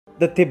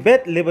The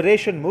Tibet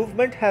liberation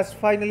movement has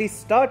finally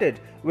started,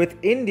 with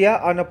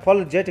India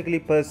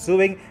unapologetically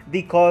pursuing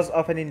the cause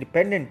of an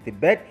independent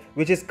Tibet,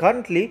 which is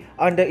currently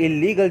under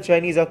illegal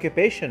Chinese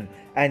occupation,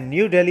 and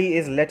New Delhi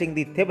is letting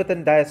the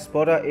Tibetan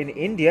diaspora in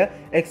India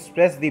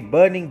express the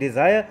burning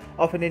desire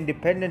of an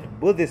independent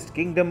Buddhist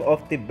kingdom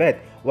of Tibet,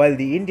 while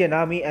the Indian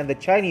Army and the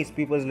Chinese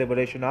People's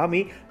Liberation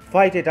Army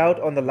fight it out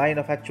on the line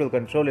of actual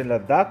control in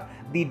Ladakh,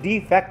 the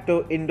de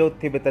facto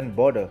Indo-Tibetan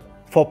border.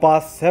 For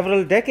past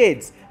several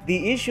decades,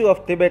 the issue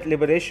of Tibet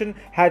liberation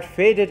had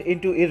faded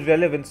into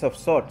irrelevance of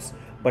sorts,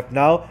 but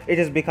now it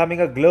is becoming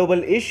a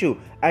global issue,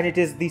 and it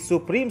is the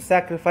supreme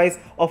sacrifice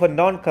of a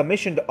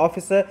non-commissioned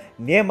officer,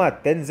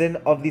 Nyema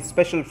Tenzin of the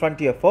Special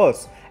Frontier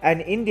Force, an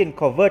Indian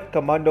covert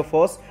commando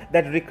force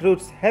that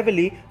recruits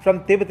heavily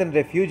from Tibetan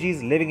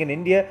refugees living in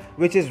India,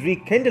 which is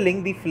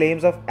rekindling the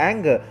flames of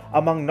anger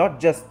among not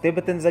just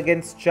Tibetans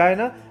against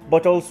China,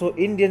 but also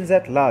Indians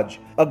at large.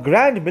 A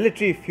grand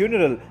military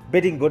funeral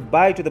bidding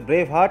goodbye to the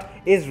Braveheart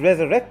is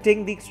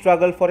resurrecting the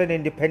struggle for an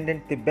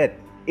independent Tibet.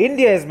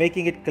 India is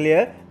making it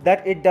clear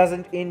that it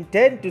doesn't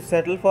intend to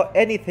settle for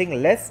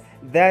anything less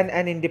than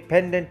an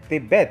independent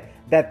Tibet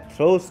that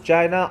throws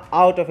China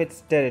out of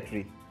its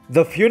territory.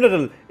 The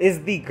funeral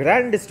is the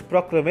grandest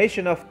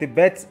proclamation of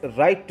Tibet's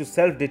right to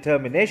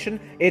self-determination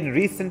in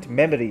recent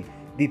memory.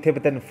 The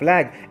Tibetan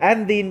flag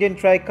and the Indian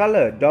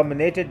tricolour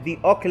dominated the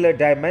ocular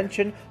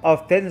dimension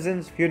of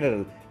Tenzin's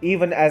funeral,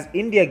 even as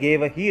India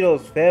gave a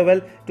hero's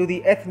farewell to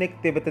the ethnic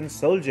Tibetan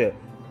soldier.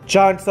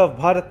 Chants of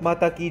Bharat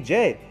Mata Ki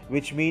Jai,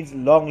 which means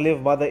Long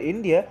Live Mother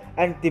India,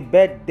 and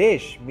Tibet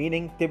Desh,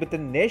 meaning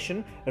Tibetan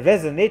nation,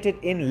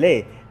 resonated in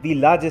Leh, the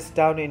largest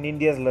town in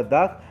India's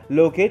Ladakh,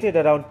 located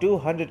around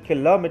 200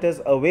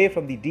 kilometers away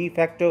from the de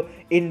facto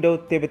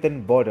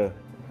Indo-Tibetan border.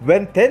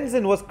 When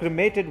Tenzin was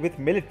cremated with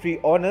military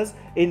honors,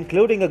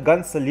 including a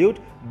gun salute,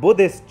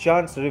 Buddhist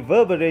chants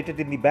reverberated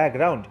in the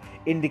background,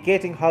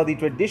 indicating how the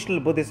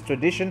traditional Buddhist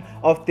tradition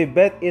of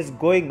Tibet is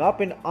going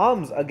up in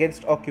arms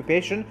against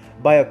occupation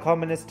by a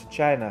communist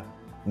China.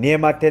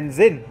 Nyema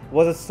Tenzin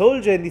was a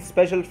soldier in the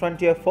Special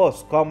Frontier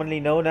Force,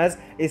 commonly known as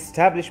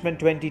Establishment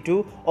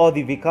 22 or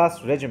the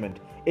Vikas Regiment.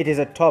 It is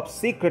a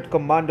top-secret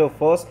commando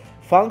force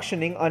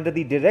functioning under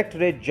the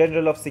Directorate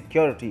General of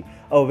Security,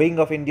 a wing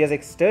of India's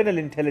external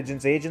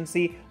intelligence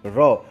agency,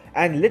 RAW,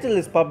 and little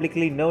is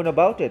publicly known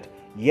about it.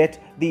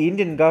 Yet, the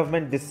Indian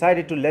government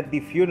decided to let the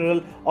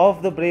funeral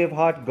of the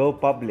Braveheart go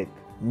public.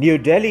 New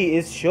Delhi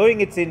is showing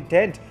its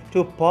intent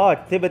to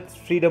part Tibet's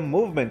freedom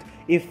movement,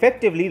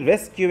 effectively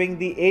rescuing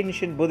the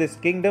ancient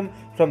Buddhist kingdom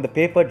from the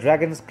paper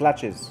dragon's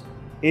clutches.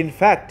 In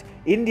fact,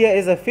 India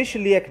is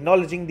officially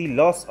acknowledging the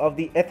loss of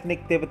the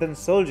ethnic Tibetan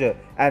soldier,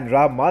 and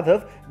Ram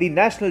Madhav, the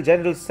National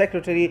General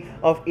Secretary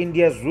of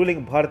India's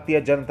ruling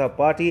Bharatiya Janata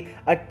Party,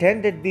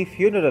 attended the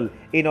funeral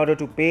in order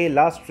to pay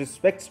last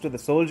respects to the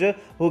soldier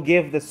who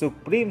gave the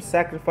supreme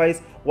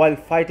sacrifice while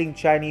fighting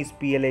Chinese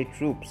PLA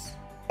troops.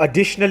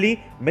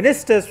 Additionally,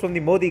 ministers from the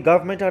Modi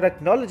government are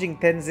acknowledging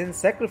Tenzin's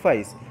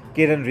sacrifice.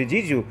 Kiran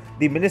Rijiju,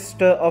 the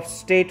Minister of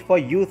State for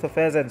Youth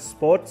Affairs and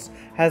Sports,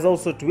 has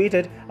also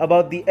tweeted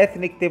about the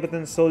ethnic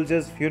Tibetan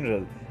soldier's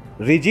funeral.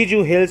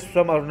 Rijiju hails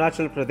from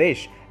Arunachal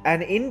Pradesh,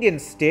 an Indian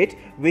state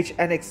which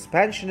an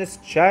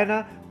expansionist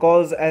China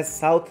calls as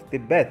South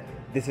Tibet.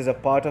 This is a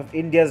part of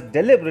India's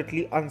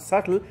deliberately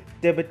unsubtle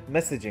Tibet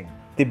messaging.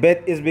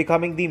 Tibet is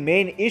becoming the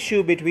issue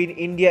issue between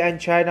India and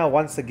China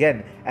once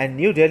again, and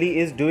New Delhi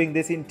is doing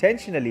this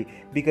intentionally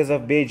because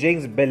of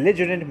Beijing's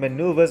belligerent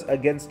maneuvers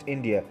against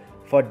India.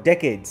 For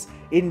decades,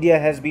 India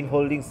has been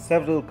holding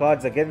several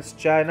cards against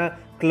China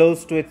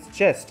close to its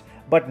chest,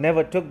 but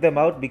never took them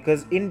out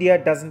because India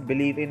doesn't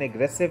believe in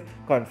aggressive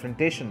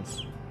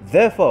confrontations.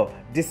 Therefore,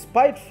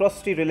 despite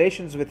frosty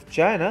relations with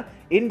China,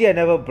 India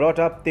never brought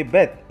up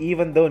Tibet,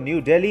 even though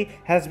New Delhi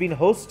has been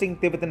hosting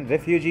Tibetan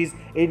refugees,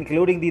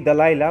 including the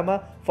Dalai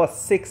Lama, for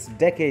 6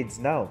 decades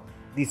now.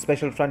 The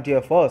Special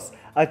Frontier Force,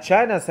 a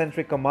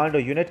China-centric commando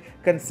unit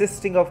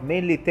consisting of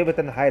mainly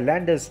Tibetan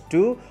highlanders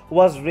too,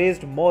 was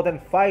raised more than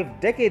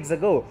 5 decades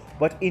ago,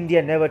 but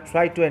India never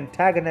tried to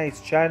antagonize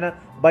China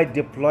by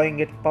deploying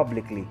it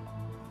publicly.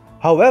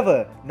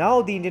 However,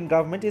 now the Indian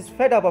government is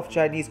fed up of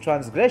Chinese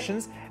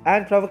transgressions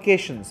and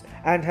provocations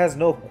and has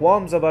no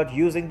qualms about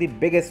using the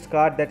biggest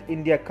card that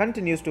India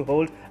continues to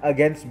hold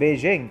against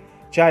Beijing.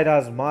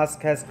 China's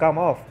mask has come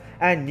off,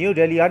 and New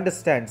Delhi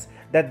understands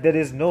that there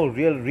is no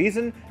real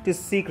reason to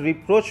seek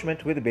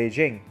rapprochement with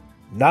Beijing.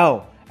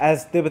 Now,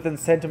 as Tibetan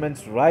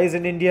sentiments rise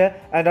in India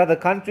and other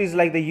countries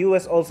like the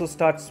US also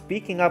start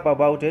speaking up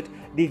about it,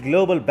 the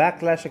global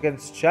backlash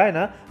against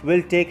China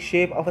will take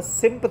shape of a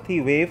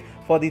sympathy wave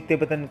for the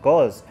Tibetan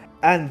cause.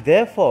 And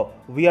therefore,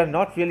 we are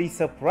not really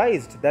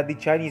surprised that the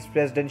Chinese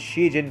President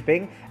Xi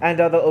Jinping and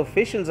other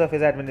officials of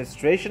his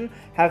administration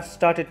have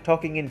started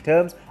talking in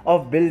terms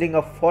of building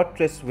a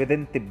fortress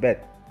within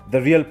Tibet.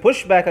 The real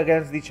pushback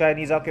against the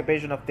Chinese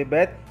occupation of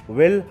Tibet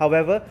will,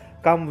 however,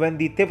 come when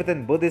the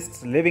Tibetan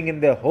Buddhists living in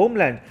their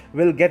homeland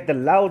will get the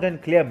loud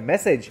and clear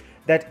message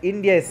that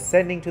India is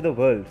sending to the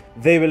world.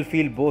 They will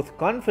feel both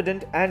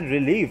confident and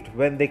relieved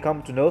when they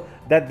come to know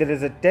that there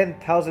is a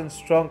 10,000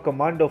 strong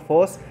commando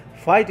force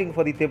fighting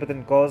for the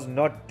Tibetan cause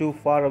not too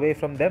far away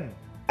from them.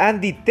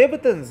 And the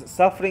Tibetans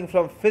suffering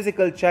from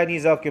physical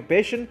Chinese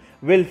occupation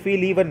will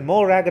feel even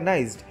more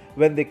agonized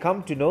when they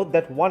come to know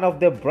that one of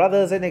their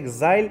brothers in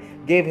exile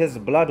gave his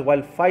blood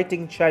while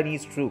fighting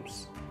Chinese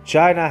troops.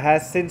 China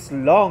has since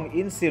long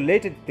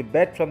insulated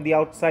Tibet from the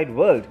outside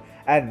world,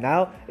 and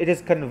now it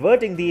is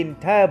converting the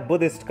entire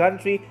Buddhist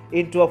country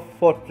into a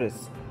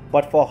fortress.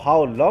 But for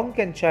how long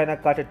can China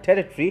cut a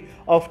territory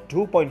of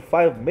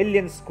 2.5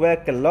 million square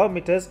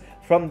kilometers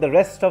from the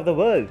rest of the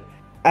world?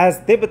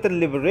 As Tibetan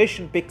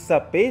liberation picks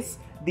up pace,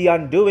 the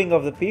undoing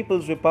of the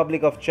People's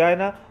Republic of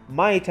China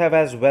might have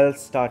as well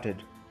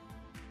started.